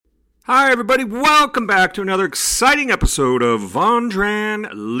Hi, everybody. Welcome back to another exciting episode of Vondran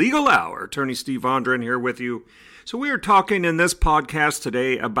Legal Hour. Attorney Steve Vondran here with you. So we are talking in this podcast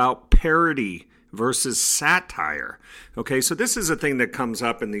today about parody versus satire. Okay, so this is a thing that comes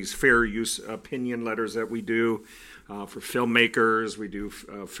up in these fair use opinion letters that we do for filmmakers. We do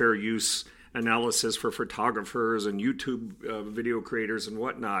fair use analysis for photographers and YouTube video creators and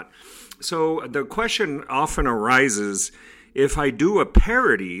whatnot. So the question often arises, if I do a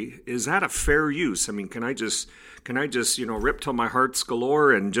parody, is that a fair use? I mean, can I just rip till my heart's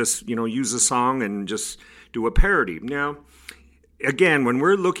galore and just, use a song and just do a parody? Now, again, when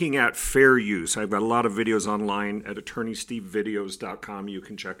we're looking at fair use, I've got a lot of videos online at attorneystevevideos.com. You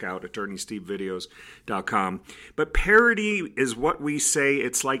can check out attorneystevevideos.com. But parody is what we say,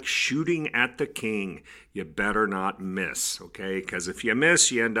 it's like shooting at the king. You better not miss, okay? Because if you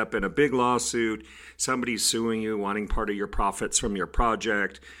miss, you end up in a big lawsuit. Somebody's suing you, wanting part of your profits from your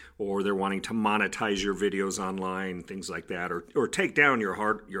project, or they're wanting to monetize your videos online, things like that, or take down your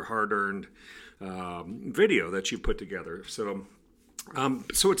hard-earned video that you put together. So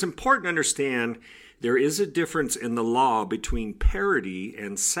it's important to understand there is a difference in the law between parody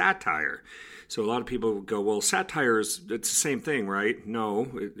and satire. So a lot of people go, well, satire it's the same thing, right?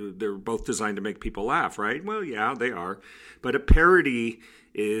 No, they're both designed to make people laugh, right? Well, yeah, they are. But a parody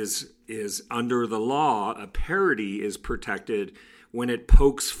is under the law, a parody is protected when it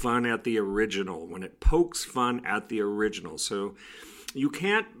pokes fun at the original, So you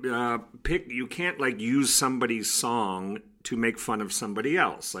can't use somebody's song to make fun of somebody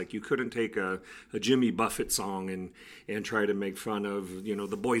else. Like you couldn't take a Jimmy Buffett song and try to make fun of,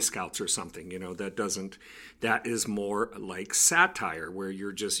 the Boy Scouts or something, that is more like satire, where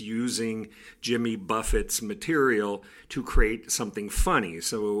you're just using Jimmy Buffett's material to create something funny.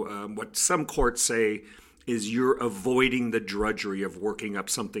 So what some courts say is you're avoiding the drudgery of working up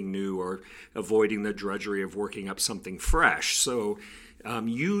something new or avoiding the drudgery of working up something fresh. So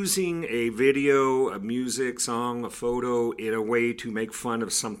using a video, a music, song, a photo in a way to make fun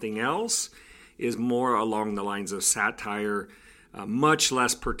of something else is more along the lines of satire, much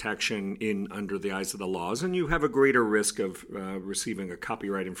less protection under the eyes of the laws, and you have a greater risk of receiving a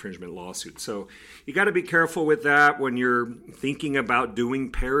copyright infringement lawsuit. So you got to be careful with that when you're thinking about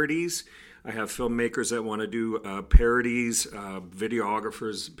doing parodies. I have filmmakers that want to do parodies,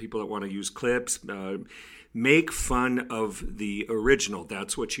 videographers, people that want to use clips. Make fun of the original.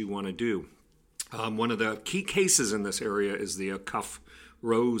 That's what you want to do. One of the key cases in this area is the Cuff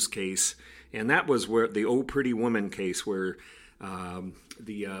Rose case, and that was where the Oh Pretty Woman case, where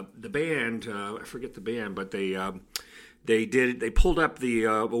the band, I forget the band, but they pulled up the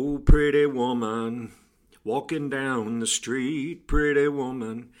Oh Pretty Woman walking down the street, pretty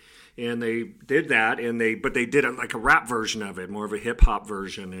woman. And they did that, but they did it like a rap version of it, more of a hip hop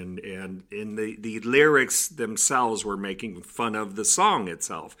version, and the lyrics themselves were making fun of the song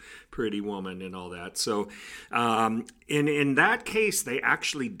itself, "Pretty Woman" and all that. So, in that case, they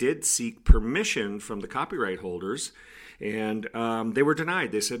actually did seek permission from the copyright holders, and they were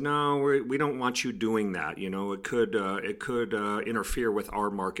denied. They said, "No, we don't want you doing that. It could interfere with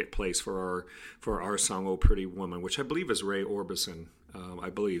our marketplace for our song, Oh Pretty Woman," which I believe is Ray Orbison. I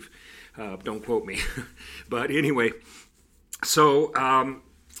believe. Don't quote me. But anyway, so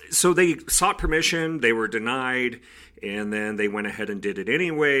they sought permission, they were denied, and then they went ahead and did it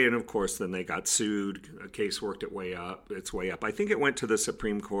anyway, and of course then they got sued. A case worked its way up. I think it went to the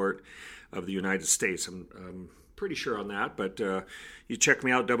Supreme Court of the United States. I'm pretty sure on that, but you check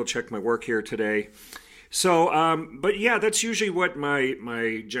me out, double check my work here today. So, but yeah, that's usually what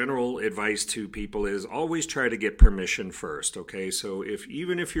my general advice to people is: always try to get permission first, okay? So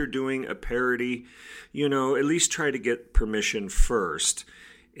even if you're doing a parody, at least try to get permission first.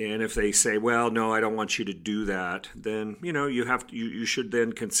 And if they say, well, no, I don't want you to do that, then, you should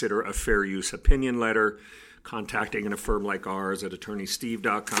then consider a fair use opinion letter, contacting a firm like ours at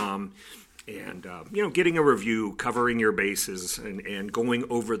attorneysteve.com. And, getting a review, covering your bases, and going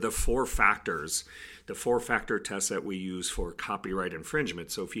over the four-factor test that we use for copyright infringement.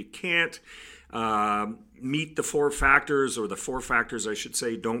 So if you can't meet the four factors, or the four factors, I should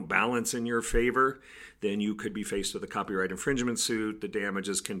say, don't balance in your favor, then you could be faced with a copyright infringement suit. The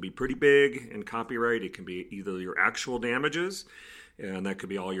damages can be pretty big in copyright. It can be either your actual damages, and that could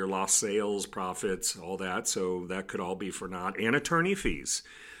be all your lost sales, profits, all that. So that could all be for naught, and attorney fees,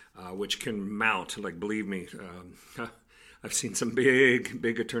 which can mount, believe me, I've seen some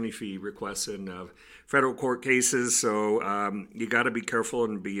big attorney fee requests in federal court cases. So you got to be careful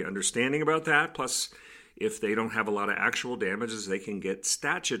and be understanding about that. Plus, if they don't have a lot of actual damages, they can get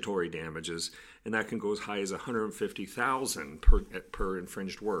statutory damages and that can go as high as $150,000 per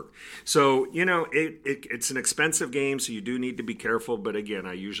infringed work. So, it's an expensive game, so you do need to be careful. But again,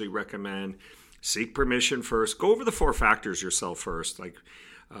 I usually recommend seek permission first. Go over the 4 factors yourself first. Like,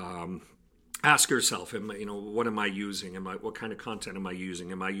 ask yourself, what am I using? What kind of content am I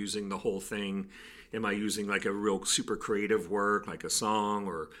using? Am I using the whole thing? Am I using like a real super creative work, like a song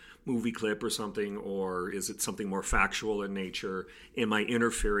or movie clip or something? Or is it something more factual in nature? Am I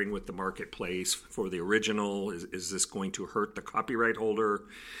interfering with the marketplace for the original? Is this going to hurt the copyright holder?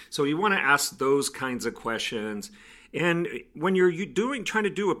 So you want to ask those kinds of questions. And when you're trying to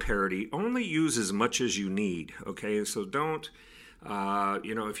do a parody, only use as much as you need. Okay, so don't.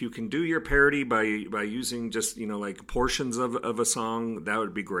 If you can do your parody by using just like portions of a song, that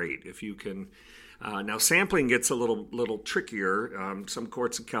would be great. If you can. Now sampling gets a little trickier. Some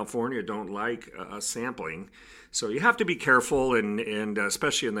courts in California don't like sampling, so you have to be careful, and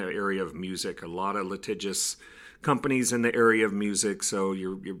especially in the area of music, a lot of litigious companies in the area of music. So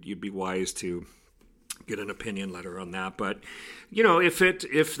you'd be wise to get an opinion letter on that. But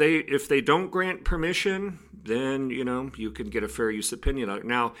if they don't grant permission, then you can get a fair use opinion letter.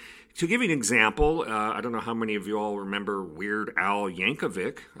 Now, to give you an example, I don't know how many of you all remember Weird Al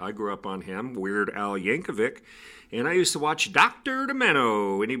Yankovic. I grew up on him, Weird Al Yankovic, and I used to watch Dr.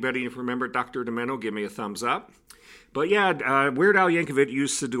 Demento. Anybody remember Dr. Demento? Give me a thumbs up. But yeah, Weird Al Yankovic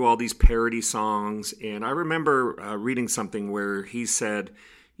used to do all these parody songs, and I remember reading something where he said,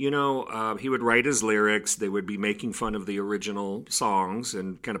 he would write his lyrics. They would be making fun of the original songs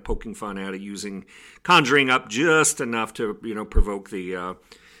and kind of poking fun at it, conjuring up just enough to, provoke the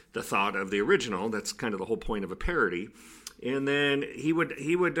thought of the original. That's kind of the whole point of a parody. And then he would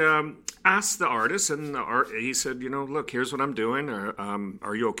ask the artist, and he said, look, here's what I'm doing.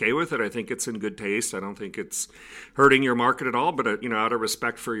 Are you okay with it? I think it's in good taste. I don't think it's hurting your market at all. But out of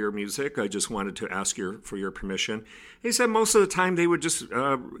respect for your music, I just wanted to ask for your permission. He said most of the time they would just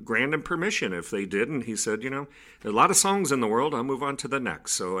grant him permission. If they didn't, he said, there are a lot of songs in the world. I'll move on to the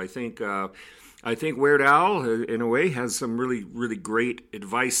next. So I think Weird Al, in a way, has some really, really great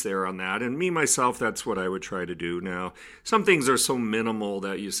advice there on that. And me, myself, that's what I would try to do. Now, some things are so minimal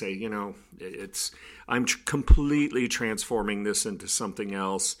that you say, I'm completely transforming this into something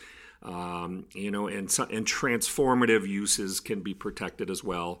else. And transformative uses can be protected as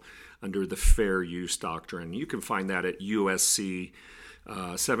well under the fair use doctrine. You can find that at USC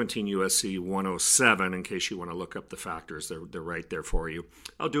 17 USC 107, in case you want to look up the factors. They're right there for you.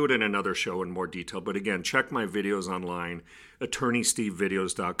 I'll do it in another show in more detail. But again, check my videos online,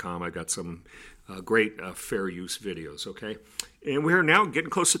 attorneystevevideos.com. I got some great fair use videos, okay? And we're now getting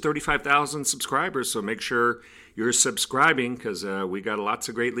close to 35,000 subscribers, so make sure you're subscribing because we got lots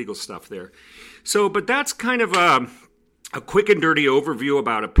of great legal stuff there. So, but that's kind of a quick and dirty overview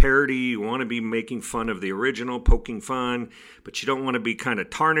about a parody. You want to be making fun of the original, poking fun, but you don't want to be kind of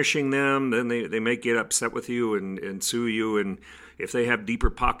tarnishing them. Then they may get upset with you and sue you. And if they have deeper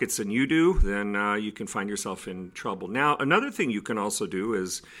pockets than you do, then you can find yourself in trouble. Now, another thing you can also do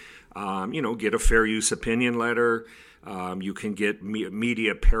is, get a fair use opinion letter. You can get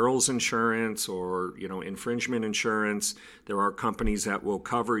media perils insurance or, infringement insurance. There are companies that will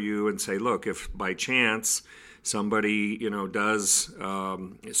cover you and say, look, if by chance somebody, does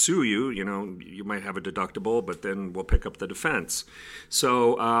sue you, you might have a deductible, but then we'll pick up the defense.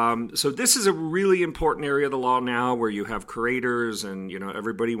 So this is a really important area of the law now where you have creators and,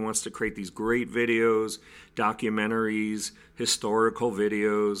 everybody wants to create these great videos, documentaries, historical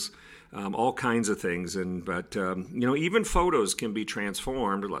videos, all kinds of things. But even photos can be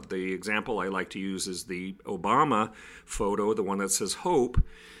transformed. The example I like to use is the Obama photo, the one that says hope.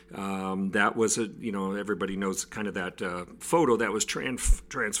 That was everybody knows kind of that photo that was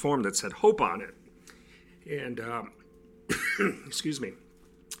transformed that said hope on it. And, excuse me.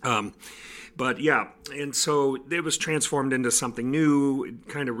 But yeah, and so it was transformed into something new,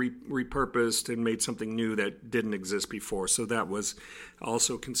 kind of repurposed and made something new that didn't exist before. So that was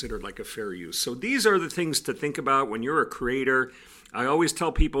also considered like a fair use. So these are the things to think about when you're a creator. I always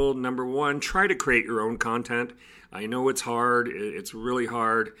tell people, number one, try to create your own content. I know it's hard. It's really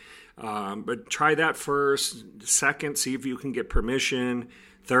hard. But try that first. Second, see if you can get permission.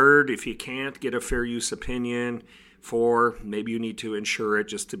 Third, if you can't, get a fair use opinion. 4, maybe you need to insure it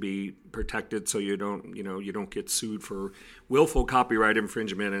just to be protected so you don't get sued for willful copyright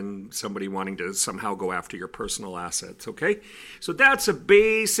infringement and somebody wanting to somehow go after your personal assets, okay? So that's a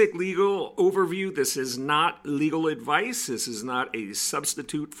basic legal overview. This is not legal advice. This is not a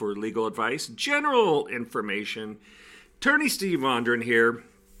substitute for legal advice. General information. Attorney Steve Vondran here.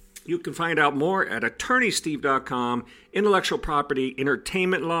 You can find out more at attorneysteve.com, intellectual property,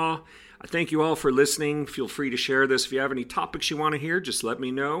 entertainment law. I thank you all for listening. Feel free to share this. If you have any topics you want to hear, just let me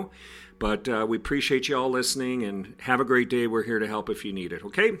know. But we appreciate you all listening, and have a great day. We're here to help if you need it,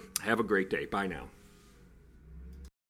 okay? Have a great day. Bye now.